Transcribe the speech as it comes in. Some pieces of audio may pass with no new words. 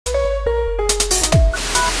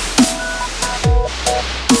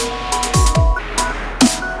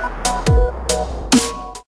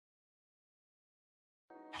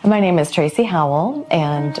My name is Tracy Howell,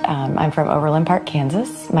 and I'm from Overland Park,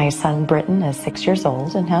 Kansas. My son, Britton, is 6 years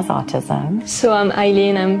old and has autism. So I'm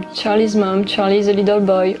Eileen. I'm Charlie's mom. Charlie's a little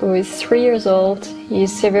boy who is 3 years old.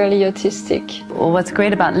 He's severely autistic. Well, what's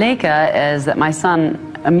great about Leica is that my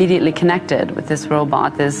son immediately connected with this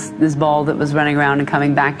robot, this ball that was running around and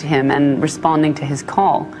coming back to him and responding to his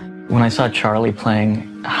call. When I saw Charlie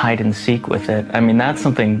playing hide and seek with it, I mean, that's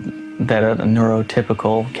something that a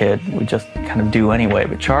neurotypical kid would just kind of do anyway,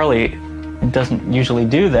 but Charlie doesn't usually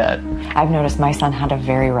do that. I've noticed my son had a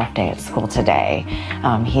very rough day at school today.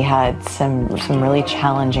 He had some really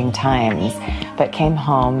challenging times, but came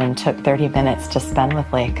home and took 30 minutes to spend with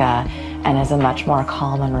Leica and is a much more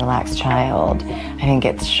calm and relaxed child. I think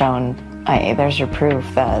it's shown, there's your proof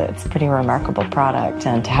that it's a pretty remarkable product,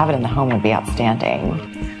 and to have it in the home would be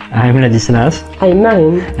outstanding. I'm Ladislas. I'm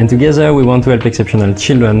Marine. And together we want to help exceptional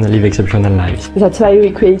children live exceptional lives. That's why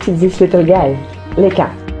we created this little guy, Leica.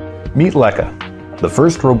 Meet Leica, the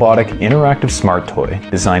first robotic interactive smart toy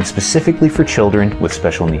designed specifically for children with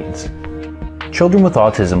special needs. Children with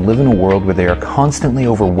autism live in a world where they are constantly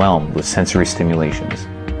overwhelmed with sensory stimulations.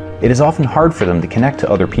 It is often hard for them to connect to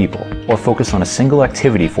other people or focus on a single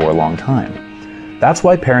activity for a long time. That's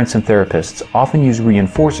why parents and therapists often use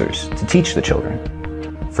reinforcers to teach the children.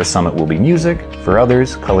 For some it will be music, for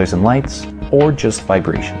others colors and lights, or just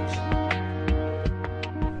vibrations.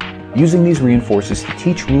 Using these reinforcers to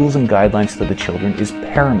teach rules and guidelines to the children is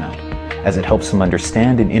paramount, as it helps them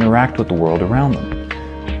understand and interact with the world around them.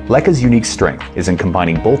 Leica's unique strength is in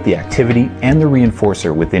combining both the activity and the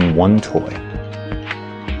reinforcer within one toy.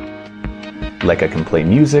 Leica can play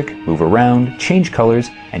music, move around, change colors,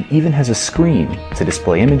 and even has a screen to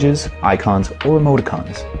display images, icons, or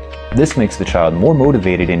emoticons. This makes the child more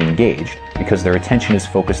motivated and engaged because their attention is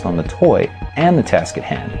focused on the toy and the task at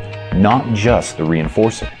hand, not just the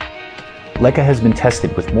reinforcer. Leica has been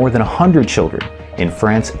tested with more than 100 children in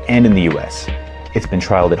France and in the US. It's been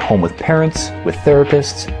trialed at home with parents, with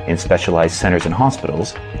therapists, in specialized centers and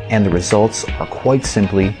hospitals, and the results are quite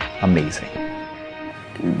simply amazing.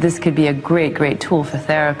 This could be a great tool for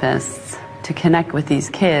therapists to connect with these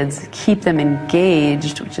kids, keep them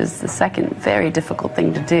engaged, which is the second very difficult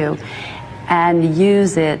thing to do, and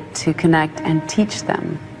use it to connect and teach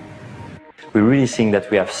them. We really think that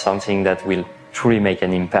we have something that will truly make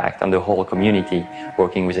an impact on the whole community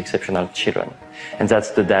working with exceptional children. And that's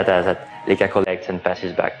the data that Leica collects and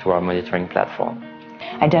passes back to our monitoring platform.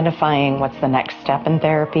 Identifying what's the next step in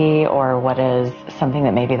therapy, or what is something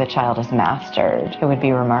that maybe the child has mastered. It would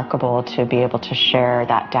be remarkable to be able to share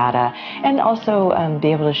that data and also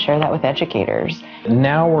be able to share that with educators.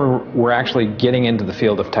 Now we're actually getting into the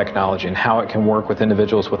field of technology and how it can work with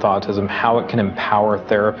individuals with autism, how it can empower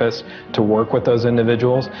therapists to work with those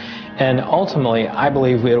individuals. And ultimately, I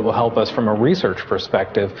believe it will help us from a research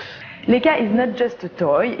perspective. Leica is not just a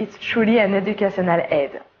toy, it's truly an educational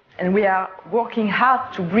aid. And we are working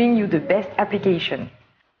hard to bring you the best application.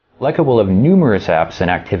 Leica will have numerous apps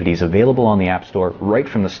and activities available on the App Store right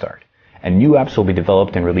from the start, and new apps will be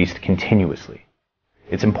developed and released continuously.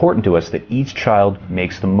 It's important to us that each child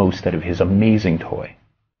makes the most out of his amazing toy.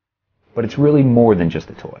 But it's really more than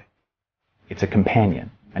just a toy. It's a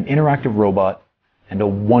companion, an interactive robot, and a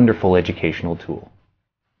wonderful educational tool.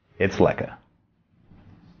 It's Leica.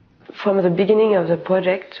 From the beginning of the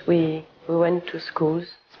project, we went to schools,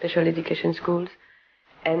 special education schools,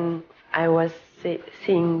 and I was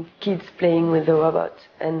seeing kids playing with the robot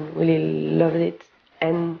and really loved it,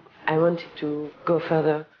 and I wanted to go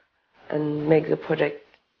further and make the project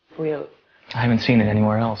real. I haven't seen it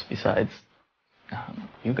anywhere else besides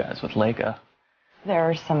you guys with Leica. There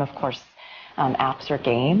are some, of course, apps or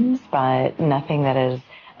games, but nothing that is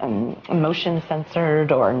motion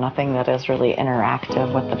censored or nothing that is really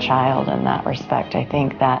interactive with the child in that respect. I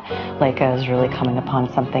think that Leica is really coming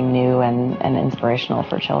upon something new and inspirational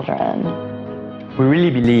for children. We really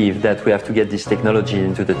believe that we have to get this technology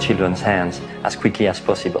into the children's hands as quickly as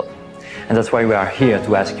possible. And that's why we are here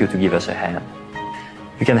to ask you to give us a hand.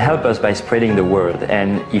 You can help us by spreading the word,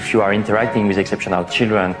 and if you are interacting with exceptional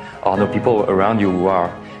children or know people around you who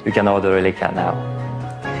are, you can order a Leica now.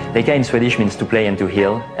 Leica in Swedish means to play and to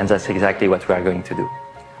heal, and that's exactly what we are going to do.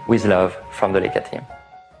 With love from the Leica team.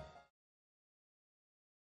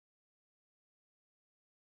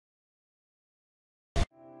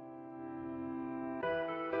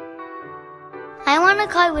 I want a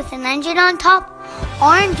car with an engine on top,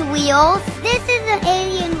 orange wheels. This is an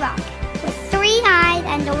alien rocket with 3 eyes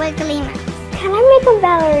and a wiggly mouth. Can I make a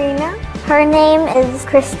ballerina? Her name is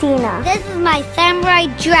Christina. This is my samurai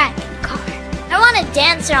dragon car. I want a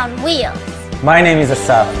dancer on wheels. My name is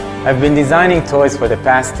Asaf. I've been designing toys for the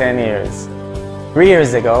past 10 years. 3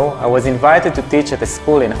 years ago, I was invited to teach at a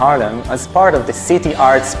school in Harlem as part of the City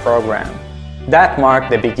Arts program. That marked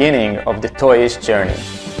the beginning of the Toyish journey.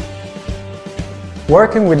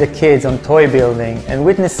 Working with the kids on toy building and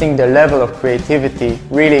witnessing their level of creativity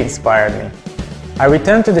really inspired me. I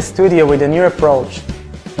returned to the studio with a new approach.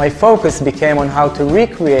 My focus became on how to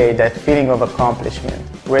recreate that feeling of accomplishment,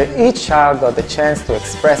 where each child got the chance to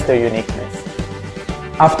express their uniqueness.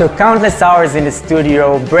 After countless hours in the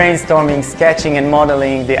studio, brainstorming, sketching and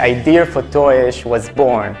modeling, the idea for Toyish was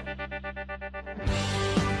born.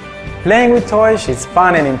 Playing with Toyish is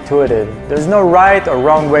fun and intuitive. There's no right or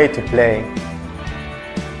wrong way to play.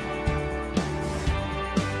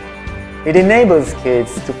 It enables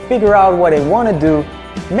kids to figure out what they want to do,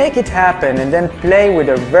 make it happen, and then play with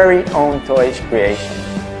their very own Toyish creation.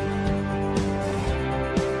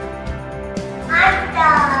 I'm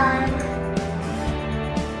done.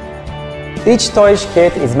 Each Toyish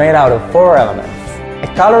kit is made out of 4 elements: a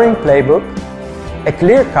coloring playbook, a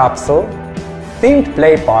clear capsule, themed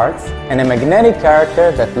play parts, and a magnetic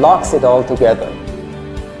character that locks it all together.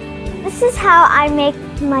 This is how I make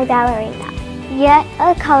my ballerina. Get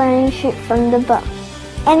a coloring sheet from the book.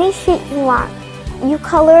 Any sheet you want. You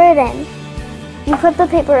color it in. You put the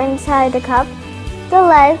paper inside the cup, the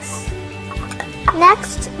legs.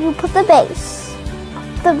 Next, you put the base,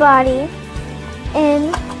 the body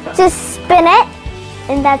in. Just spin it,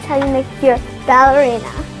 and that's how you make your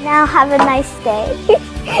ballerina. Now have a nice day.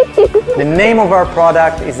 The name of our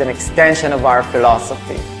product is an extension of our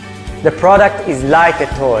philosophy. The product is like a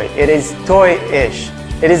toy. It is toy-ish.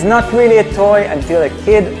 It is not really a toy until a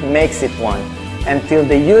kid makes it one, until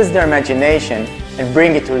they use their imagination and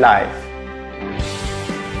bring it to life.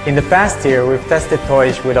 In the past year, we've tested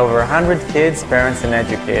Toyish with over 100 kids, parents and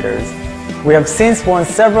educators. We have since won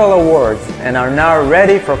several awards and are now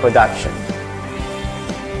ready for production.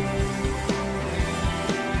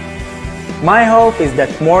 My hope is that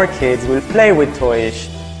more kids will play with Toyish,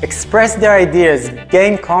 express their ideas,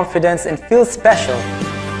 gain confidence and feel special.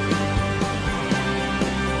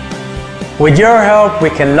 With your help, we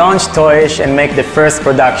can launch Toyish and make the first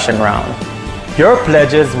production round. Your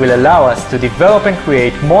pledges will allow us to develop and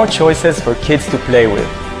create more choices for kids to play with.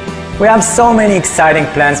 We have so many exciting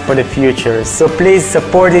plans for the future, so please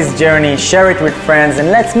support this journey, share it with friends, and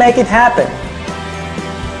let's make it happen.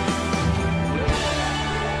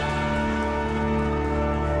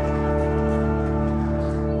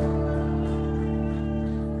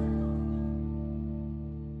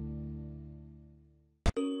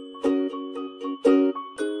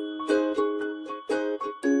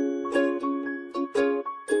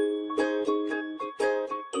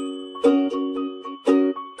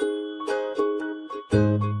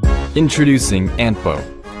 Introducing Antbo,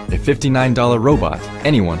 a $59 robot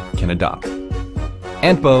anyone can adopt.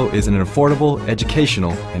 Antbo is an affordable,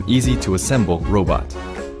 educational, and easy-to-assemble robot.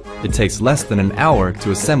 It takes less than an hour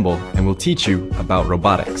to assemble and will teach you about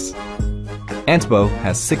robotics. Antbo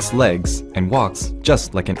has 6 legs and walks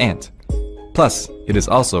just like an ant. Plus, it is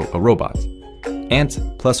also a robot. Ant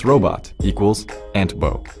plus robot equals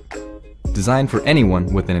Antbo. Designed for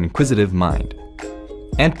anyone with an inquisitive mind.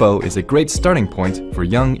 Antbo is a great starting point for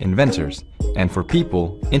young inventors and for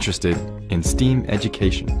people interested in STEAM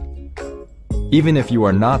education. Even if you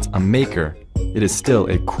are not a maker, it is still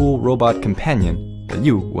a cool robot companion that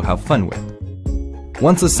you will have fun with.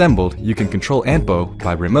 Once assembled, you can control Antbo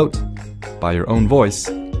by remote, by your own voice,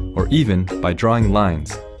 or even by drawing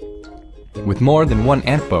lines. With more than one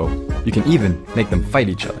Antbo, you can even make them fight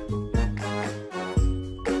each other.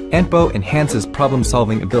 Antbo enhances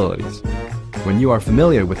problem-solving abilities. When you are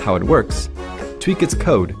familiar with how it works, tweak its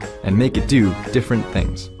code and make it do different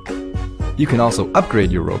things. You can also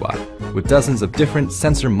upgrade your robot with dozens of different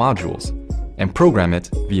sensor modules and program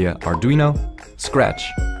it via Arduino, Scratch,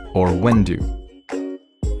 or Wendu.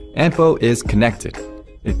 Antbo is connected.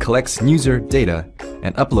 It collects user data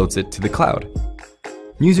and uploads it to the cloud.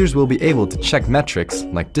 Users will be able to check metrics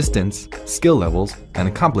like distance, skill levels, and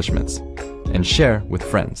accomplishments, and share with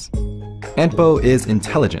friends. Antbo is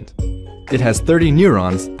intelligent. It has 30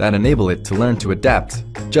 neurons that enable it to learn to adapt,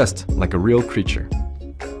 just like a real creature.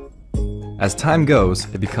 As time goes,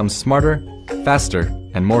 it becomes smarter, faster,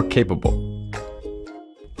 and more capable.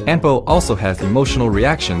 Antbo also has emotional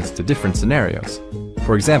reactions to different scenarios.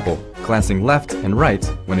 For example, glancing left and right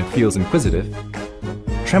when it feels inquisitive,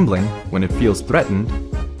 trembling when it feels threatened,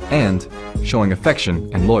 and showing affection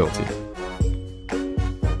and loyalty.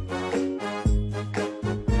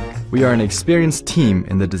 We are an experienced team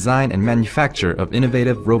in the design and manufacture of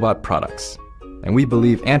innovative robot products, and we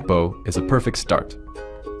believe Antbo is a perfect start.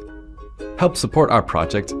 Help support our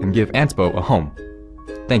project and give Antbo a home.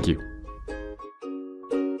 Thank you.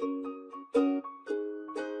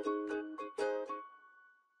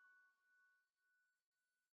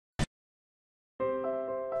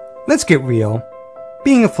 let's get real.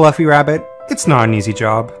 Being a fluffy rabbit, it's not an easy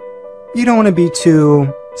job. You don't want to be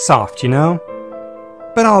too soft, you know?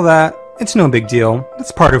 But all that, it's no big deal.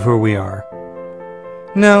 That's part of who we are.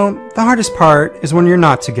 No, the hardest part is when you're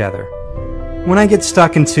not together. When I get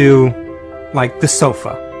stuck into, like, the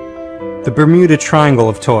sofa. The Bermuda Triangle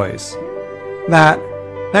of toys. That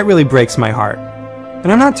really breaks my heart.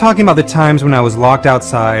 And I'm not talking about the times when I was locked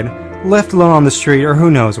outside, left alone on the street, or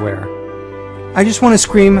who knows where. I just want to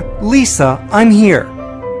scream, Lisa, I'm here.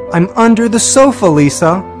 I'm under the sofa,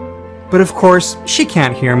 Lisa. But of course, she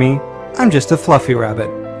can't hear me. I'm just a fluffy rabbit.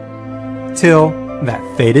 Till that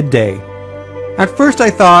fated day. At first I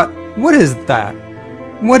thought, what is that?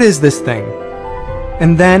 What is this thing?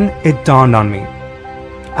 And then it dawned on me.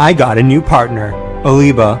 I got a new partner,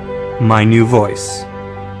 Aliba, my new voice.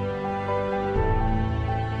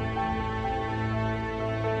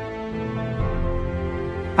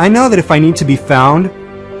 I know that if I need to be found,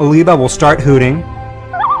 Aliba will start hooting.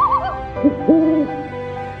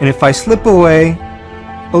 And if I slip away,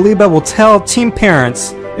 Aliba will tell team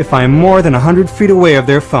parents if I am more than 100 feet away of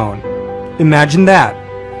their phone. Imagine that.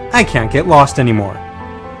 I can't get lost anymore.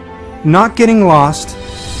 Not getting lost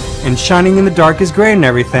and shining in the dark is great and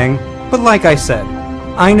everything, but like I said,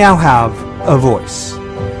 I now have a voice.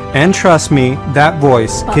 And trust me, that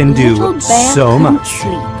voice can do so much.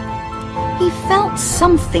 Sleep. He felt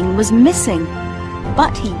something was missing,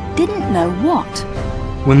 but he didn't know what.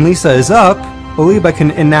 When Lisa is up, Aliba can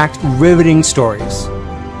enact riveting stories.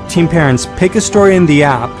 Team parents pick a story in the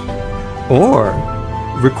app, or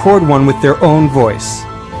record one with their own voice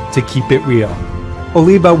to keep it real.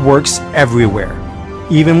 Aliba works everywhere.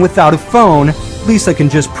 Even without a phone, Lisa can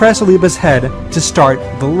just press Aliba's head to start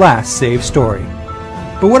the last saved story.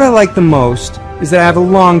 But what I like the most is that I have a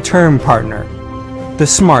long-term partner, the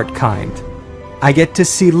smart kind. I get to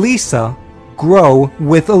see Lisa grow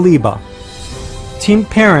with Aliba. Team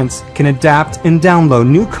parents can adapt and download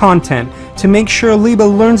new content to make sure Aliba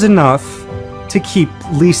learns enough to keep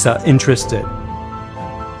Lisa interested.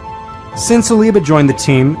 Since Aliba joined the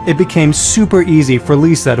team, it became super easy for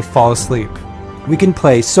Lisa to fall asleep. We can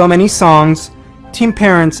play so many songs, Team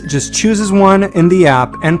Parents just chooses one in the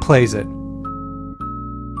app and plays it.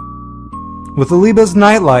 With Aliba's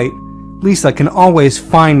nightlight, Lisa can always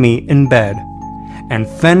find me in bed and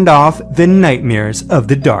fend off the nightmares of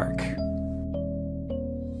the dark.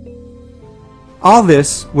 All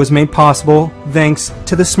this was made possible thanks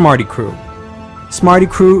to the Smarty Crew. Smarty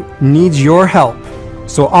Crew needs your help,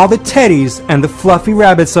 so all the teddies and the fluffy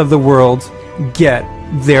rabbits of the world get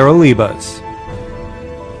their Alibas.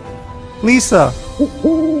 Lisa,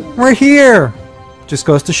 we're here! Just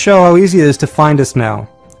goes to show how easy it is to find us now.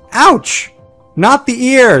 Ouch! Not the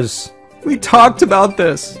ears! We talked about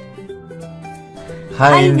this.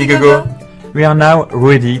 Hi Indiegogo! We are now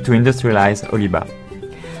ready to industrialize Aliba.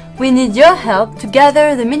 We need your help to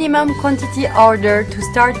gather the minimum quantity order to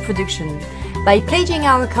start production. By pledging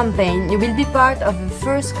our campaign, you will be part of the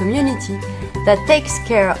first community that takes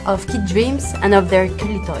care of kid dreams and of their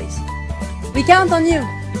cuddly toys. We count on you!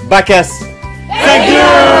 Back us! Thank you!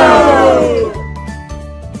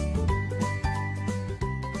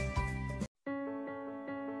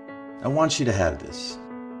 I want you to have this,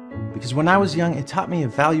 because when I was young, it taught me a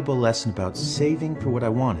valuable lesson about saving for what I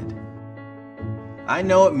wanted. I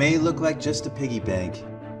know it may look like just a piggy bank,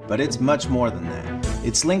 but it's much more than that.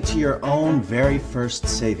 It's linked to your own very first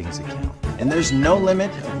savings account, and there's no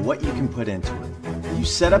limit of what you can put into it. You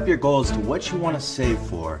set up your goals to what you want to save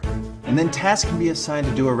for, and then tasks can be assigned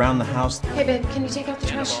to do around the house. Hey babe, can you take out the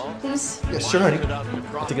trash, please? Yeah, sure, honey.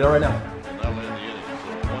 I'll take it out right now.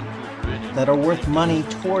 That are worth money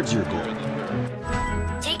towards your goal.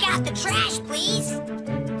 Take out the trash, please.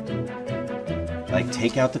 Like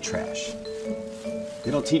take out the trash.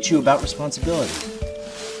 It'll teach you about responsibility.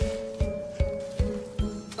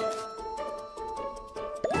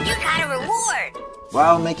 You got a reward.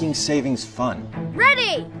 While making savings fun.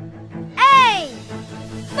 Ready! Aim!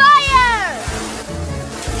 Fire!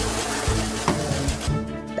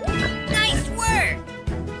 Nice work!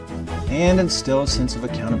 And instill a sense of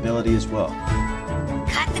accountability as well.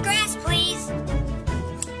 Cut the grass, please.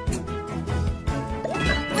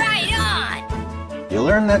 Right on! You'll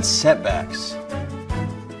learn that setbacks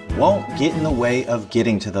won't get in the way of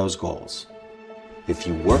getting to those goals. If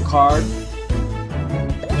you work hard,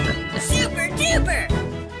 Super duper!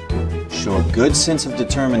 show a good sense of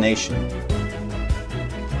determination.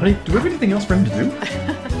 Honey, do we have anything else for him to do?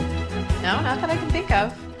 No, not that I can think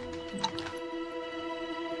of.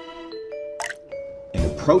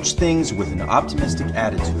 And approach things with an optimistic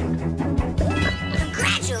attitude.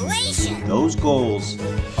 Congratulations! Those goals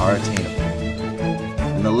are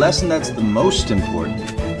attainable. And the lesson that's the most important,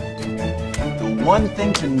 the one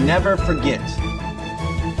thing to never forget,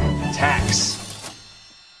 tax.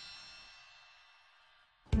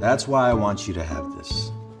 That's why I want you to have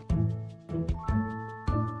this.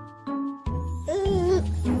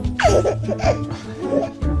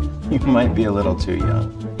 You might be a little too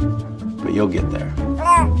young, but you'll get there.